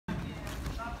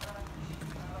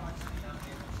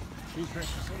Here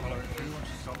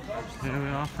we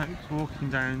are, folks, walking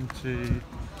down to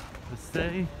the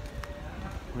sea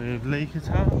with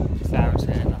Lloret. Sarah's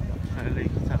here now.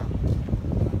 Lloret.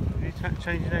 Have you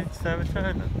changed your name to Sarah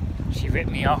Turner? She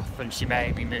ripped me off and she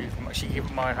made me move. She gave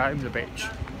my home, the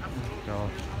bitch. Oh God.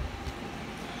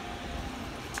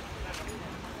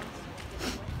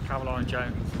 Caroline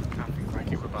Jones and Catherine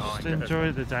Crackett were behind Just it.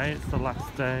 enjoy the day, it's the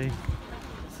last day.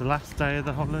 It's the last day of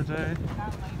the holiday.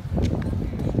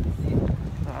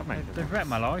 They've wrecked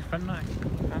my life, haven't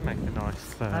they? That'd make it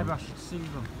nice. Maybe I should sue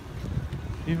them.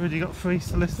 You've already got 3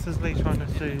 solicitors, Lee, trying to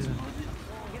sue them.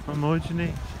 What more do you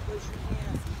need?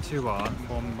 2 aren't,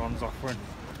 one's offering.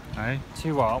 Eh?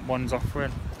 2 aren't, one's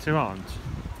offering. 2 aren't?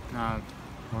 No.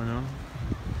 Why not?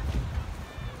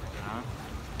 No.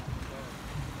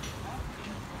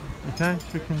 Okay,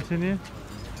 should we continue?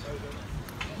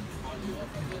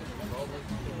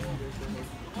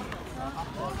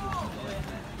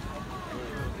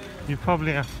 You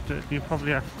probably have to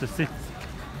sit.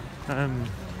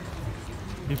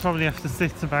 You probably have to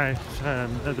sit about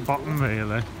at the bottom,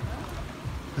 really,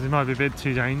 because it might be a bit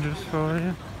too dangerous for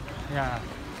you. Yeah.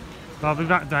 But I'll be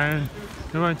back down.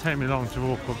 It won't take me long to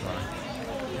walk up there.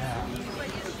 Yeah.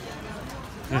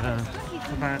 Yeah,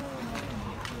 it's about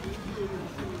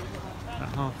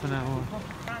half an hour.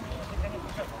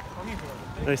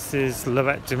 This is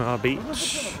Lloret Beach.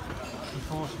 She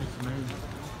forced me to move.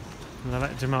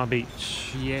 Lloret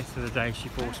Beach. Yesterday, the day she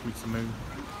forced me to move.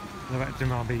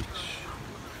 Lloret Beach.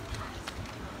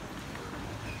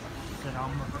 She said,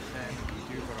 I'm not there,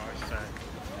 you do what I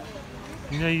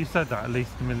say. You know, you said that at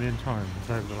least 1 million times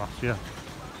over the last year.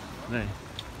 No.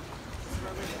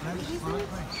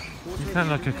 You sound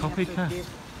like a copycat.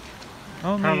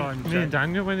 Oh, me and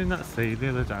Daniel went in that sea the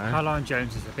other day. Caroline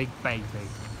Jones is a big baby.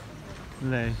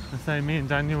 Lee, I say me and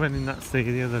Daniel went in that sea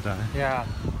the other day. Yeah.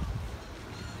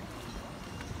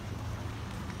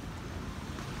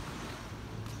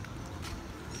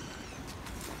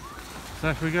 So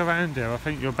if we go around here, I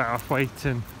think you're better off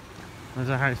waiting. I don't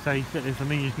know how safe it is. I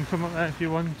mean, you can come up there if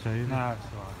you want to. No, it's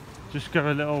alright. Just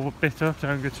go a little bit up,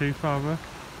 don't go too far up.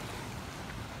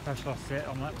 Where shall I sit?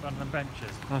 On the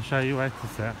benches? I'll show you where to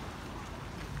sit.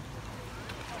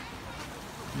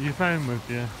 Your phone with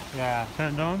you? Yeah.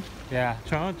 Turned on? Yeah.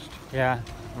 Charged? Yeah.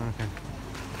 Okay.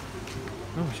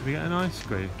 Oh, should we get an ice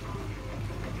cream?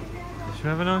 Should we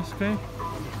have an ice cream? Is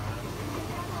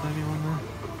there anyone there?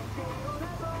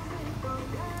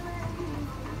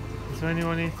 Is there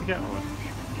anyone here to get one?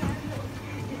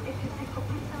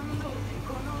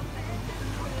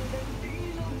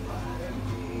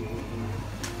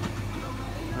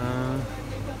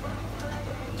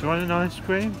 Do you want an ice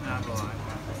cream? No, I'm alright.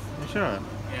 You sure?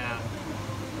 Yeah.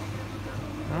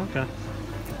 Okay.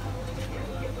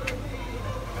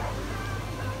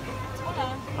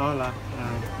 Hola.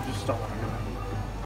 Just stop.